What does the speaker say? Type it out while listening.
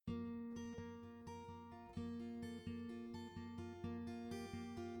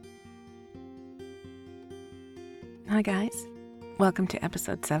Hi guys, welcome to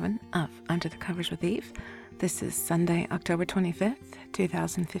episode 7 of Under the Covers with Eve. This is Sunday, October 25th,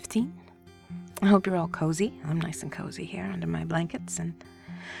 2015. I hope you're all cozy. I'm nice and cozy here under my blankets.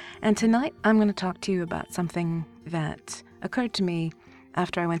 And tonight I'm going to talk to you about something that occurred to me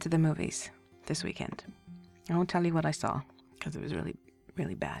after I went to the movies this weekend. I won't tell you what I saw because it was really,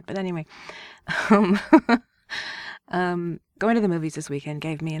 really bad. But anyway, going to the movies this weekend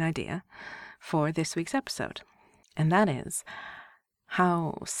gave me an idea for this week's episode. And that is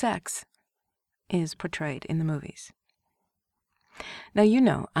how sex is portrayed in the movies. Now, you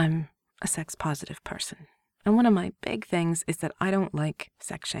know I'm a sex-positive person. And one of my big things is that I don't like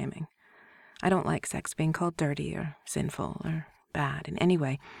sex shaming. I don't like sex being called dirty or sinful or bad in any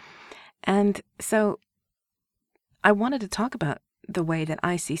way. And so I wanted to talk about the way that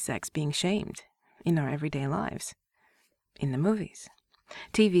I see sex being shamed in our everyday lives, in the movies.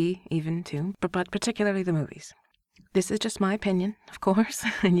 TV even too, but particularly the movies. This is just my opinion, of course,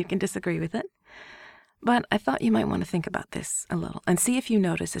 and you can disagree with it. But I thought you might want to think about this a little and see if you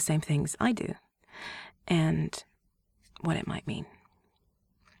notice the same things I do and what it might mean.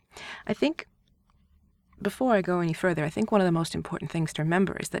 I think, before I go any further, I think one of the most important things to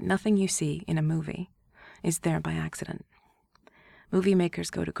remember is that nothing you see in a movie is there by accident. Movie makers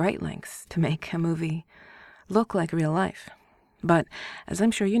go to great lengths to make a movie look like real life. But, as I'm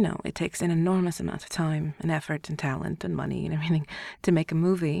sure you know, it takes an enormous amount of time and effort and talent and money and everything to make a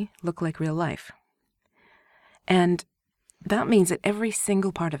movie look like real life. And that means that every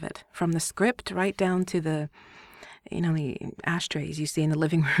single part of it, from the script right down to the ashtrays you see in the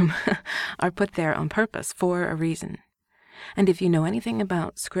living room, are put there on purpose for a reason. And if you know anything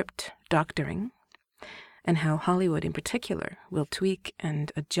about script doctoring, and how Hollywood in particular will tweak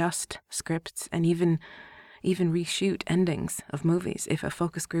and adjust scripts and even reshoot endings of movies if a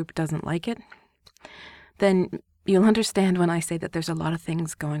focus group doesn't like it, then you'll understand when I say that there's a lot of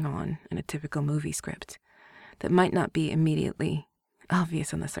things going on in a typical movie script that might not be immediately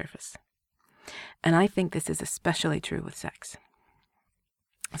obvious on the surface. And I think this is especially true with sex.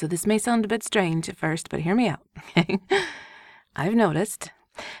 So this may sound a bit strange at first, but hear me out. I've noticed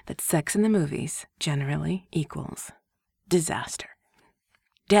that sex in the movies generally equals disaster.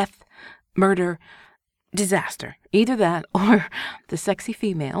 Death, murder, disaster. Either that or the sexy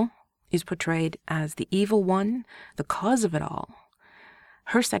female is portrayed as the evil one, the cause of it all.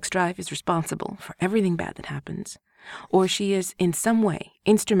 Her sex drive is responsible for everything bad that happens, or she is in some way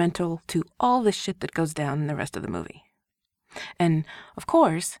instrumental to all the shit that goes down in the rest of the movie. And, of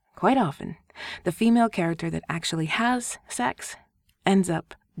course, quite often, the female character that actually has sex ends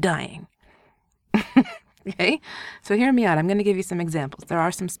up dying. Okay? So hear me out. I'm going to give you some examples. There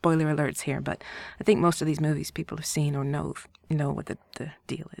are some spoiler alerts here, but I think most of these movies people have seen or know what the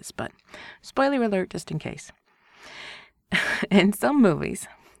deal is. But spoiler alert just in case. In some movies,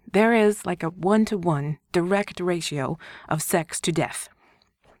 there is like a 1-to-1 direct ratio of sex to death.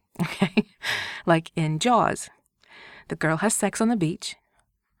 Okay? Like in Jaws, the girl has sex on the beach,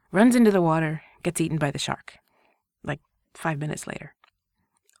 runs into the water, gets eaten by the shark, like 5 minutes later.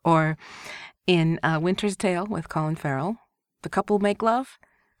 Or in Winter's Tale with Colin Farrell, the couple make love,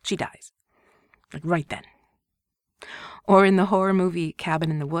 she dies. Like right then. Or in the horror movie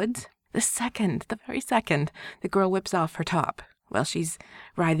Cabin in the Woods, the very second the girl whips off her top while she's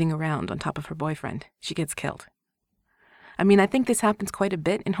writhing around on top of her boyfriend, she gets killed. I mean, I think this happens quite a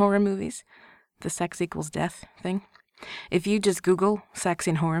bit in horror movies, the sex equals death thing. If you just Google sex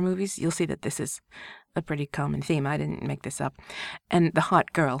in horror movies, you'll see that this is a pretty common theme. I didn't make this up. And the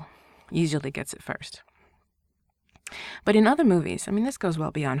hot girl usually gets it first. But in other movies, I mean, this goes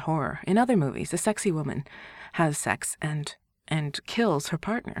well beyond horror. In other movies, the sexy woman has sex and kills her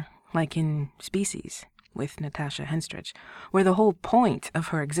partner, like in Species with Natasha Henstridge, where the whole point of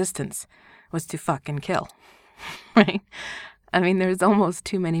her existence was to fuck and kill. Right? I mean, there's almost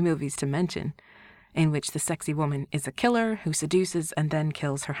too many movies to mention in which the sexy woman is a killer who seduces and then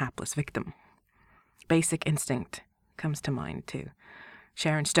kills her hapless victim. Basic Instinct comes to mind, too.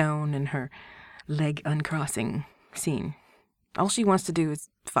 Sharon Stone and her leg uncrossing scene. All she wants to do is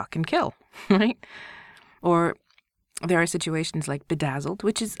fuck and kill, right? Or there are situations like Bedazzled,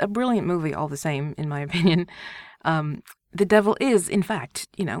 which is a brilliant movie all the same, in my opinion. The devil is, in fact,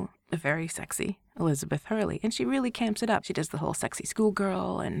 a very sexy Elizabeth Hurley, and she really camps it up. She does the whole sexy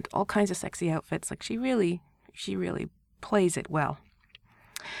schoolgirl and all kinds of sexy outfits. Like she really plays it well.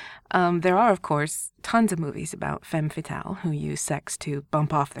 There are, of course, tons of movies about femme fatale who use sex to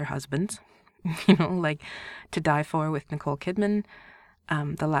bump off their husbands. Like To Die For with Nicole Kidman,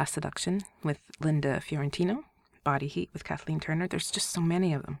 The Last Seduction with Linda Fiorentino, Body Heat with Kathleen Turner. There's just so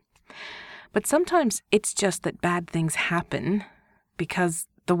many of them. But sometimes it's just that bad things happen because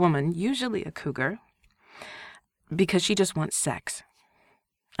the woman, usually a cougar, because she just wants sex.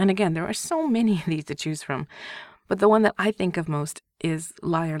 And again, there are so many of these to choose from, but the one that I think of most is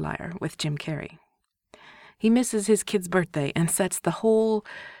Liar Liar with Jim Carrey. He misses his kid's birthday and sets the whole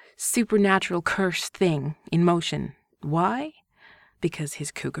supernatural curse thing in motion. Why? Because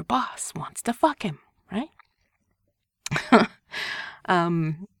his cougar boss wants to fuck him, right?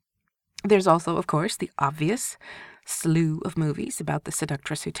 There's also, of course, the obvious slew of movies about the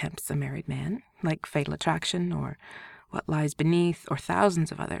seductress who tempts a married man, like Fatal Attraction or What Lies Beneath, or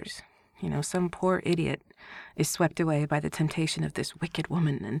thousands of others. Some poor idiot is swept away by the temptation of this wicked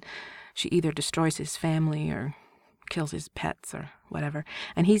woman, and she either destroys his family or kills his pets or whatever,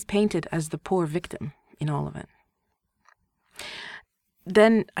 and he's painted as the poor victim in all of it.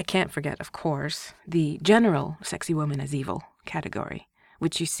 Then I can't forget, of course, the general sexy woman as evil category,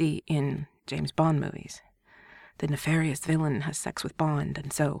 which you see in James Bond movies. The nefarious villain has sex with Bond,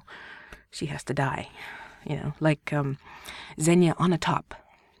 and so she has to die. Like Xenia Onatopp,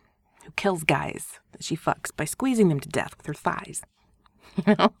 who kills guys that she fucks by squeezing them to death with her thighs.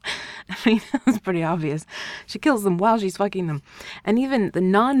 That's pretty obvious. She kills them while she's fucking them. And even the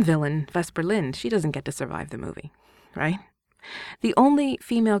non-villain, Vesper Lynd, she doesn't get to survive the movie, right? The only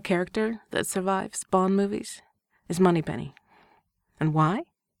female character that survives Bond movies is Moneypenny. And why?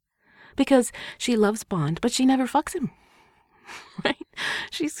 Because she loves Bond, but she never fucks him. Right?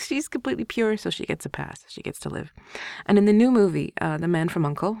 She's completely pure, so she gets a pass. She gets to live. And in the new movie, The Man from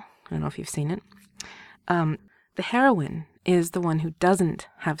U.N.C.L.E., I don't know if you've seen it, the heroine is the one who doesn't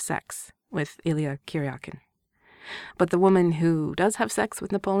have sex with Ilya Kuryakin. But the woman who does have sex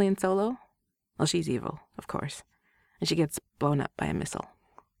with Napoleon Solo, well, she's evil, of course. And she gets blown up by a missile.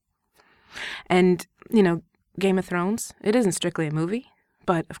 And, Game of Thrones, it isn't strictly a movie,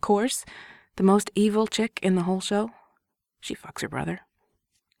 but, of course, the most evil chick in the whole show, she fucks her brother,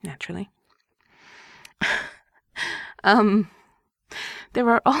 naturally. There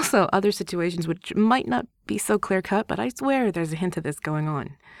are also other situations which might not be so clear-cut, but I swear there's a hint of this going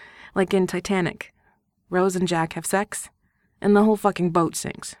on. Like in Titanic, Rose and Jack have sex, and the whole fucking boat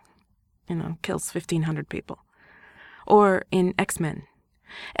sinks. Kills 1,500 people. Or in X-Men,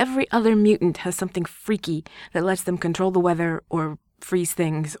 every other mutant has something freaky that lets them control the weather or freeze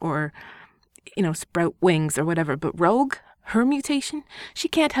things or, sprout wings or whatever. But Rogue, her mutation, she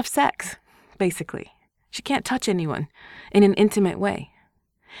can't have sex, basically. She can't touch anyone in an intimate way.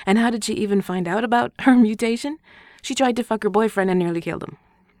 And how did she even find out about her mutation? She tried to fuck her boyfriend and nearly killed him.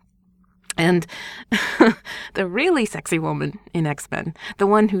 And the really sexy woman in X-Men, the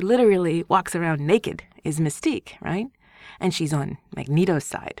one who literally walks around naked, is Mystique, right? And she's on Magneto's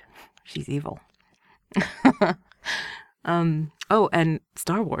side. She's evil. And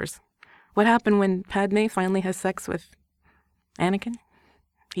Star Wars. What happened when Padme finally has sex with Anakin?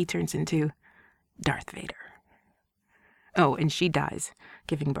 He turns into Darth Vader. Oh, and she dies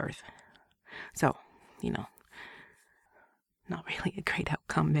giving birth. So, not really a great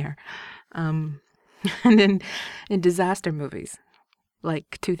outcome there. And then in disaster movies,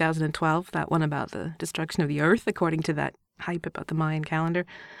 like 2012, that one about the destruction of the Earth, according to that hype about the Mayan calendar,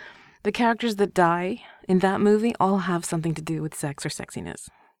 the characters that die in that movie all have something to do with sex or sexiness.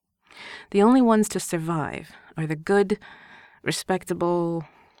 The only ones to survive are the good, respectable,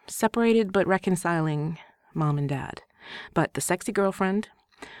 separated but reconciling mom and dad. But the sexy girlfriend,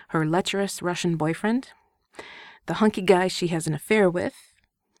 her lecherous Russian boyfriend, the hunky guy she has an affair with,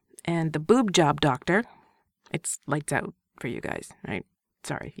 and the boob job doctor, it's lights out for you guys, right?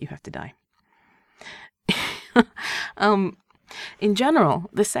 Sorry, you have to die. In general,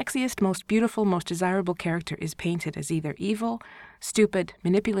 the sexiest, most beautiful, most desirable character is painted as either evil, stupid,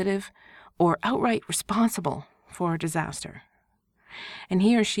 manipulative, or outright responsible for a disaster. And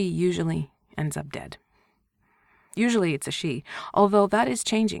he or she usually ends up dead. Usually it's a she, although that is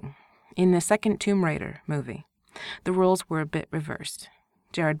changing. In the second Tomb Raider movie, the roles were a bit reversed.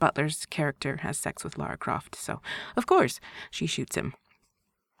 Jared Butler's character has sex with Lara Croft, so of course she shoots him.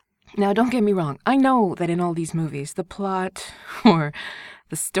 Now, don't get me wrong. I know that in all these movies, the plot or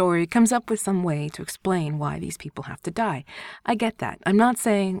the story comes up with some way to explain why these people have to die. I get that. I'm not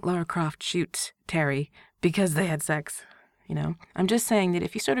saying Lara Croft shoots Terry because they had sex, I'm just saying that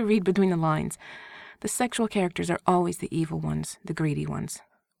if you sort of read between the lines, the sexual characters are always the evil ones, the greedy ones,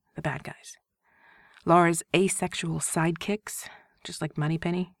 the bad guys. Lara's asexual sidekicks, just like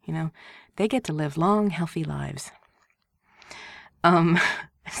Moneypenny, they get to live long, healthy lives.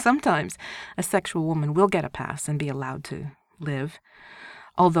 Sometimes a sexual woman will get a pass and be allowed to live.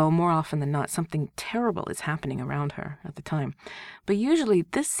 although more often than not, something terrible is happening around her at the time. But usually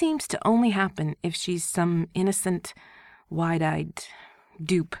this seems to only happen if she's some innocent, wide-eyed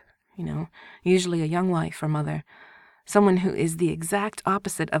dupe, usually a young wife or mother, someone who is the exact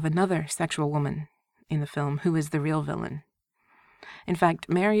opposite of another sexual woman in the film who is the real villain. In fact,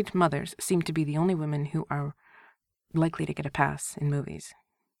 married mothers seem to be the only women who are likely to get a pass in movies.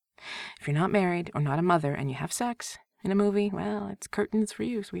 If you're not married or not a mother and you have sex in a movie, well, it's curtains for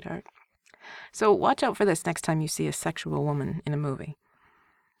you, sweetheart. So watch out for this next time you see a sexual woman in a movie.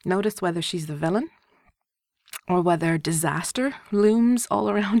 Notice whether she's the villain or whether disaster looms all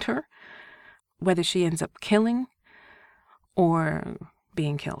around her, whether she ends up killing or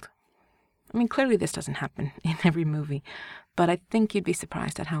being killed. I mean, clearly this doesn't happen in every movie, but I think you'd be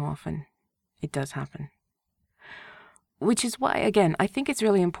surprised at how often it does happen. Which is why, again, I think it's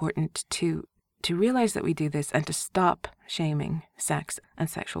really important to realize that we do this and to stop shaming sex and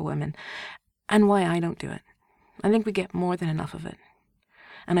sexual women, and why I don't do it. I think we get more than enough of it.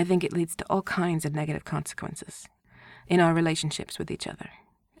 And I think it leads to all kinds of negative consequences in our relationships with each other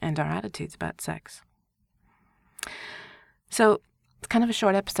and our attitudes about sex. So it's kind of a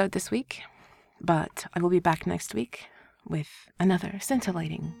short episode this week, but I will be back next week with another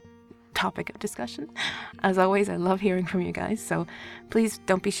scintillating topic of discussion. As always, I love hearing from you guys, so please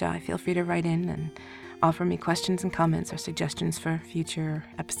don't be shy. Feel free to write in and offer me questions and comments or suggestions for future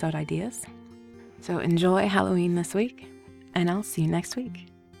episode ideas. So enjoy Halloween this week, and I'll see you next week.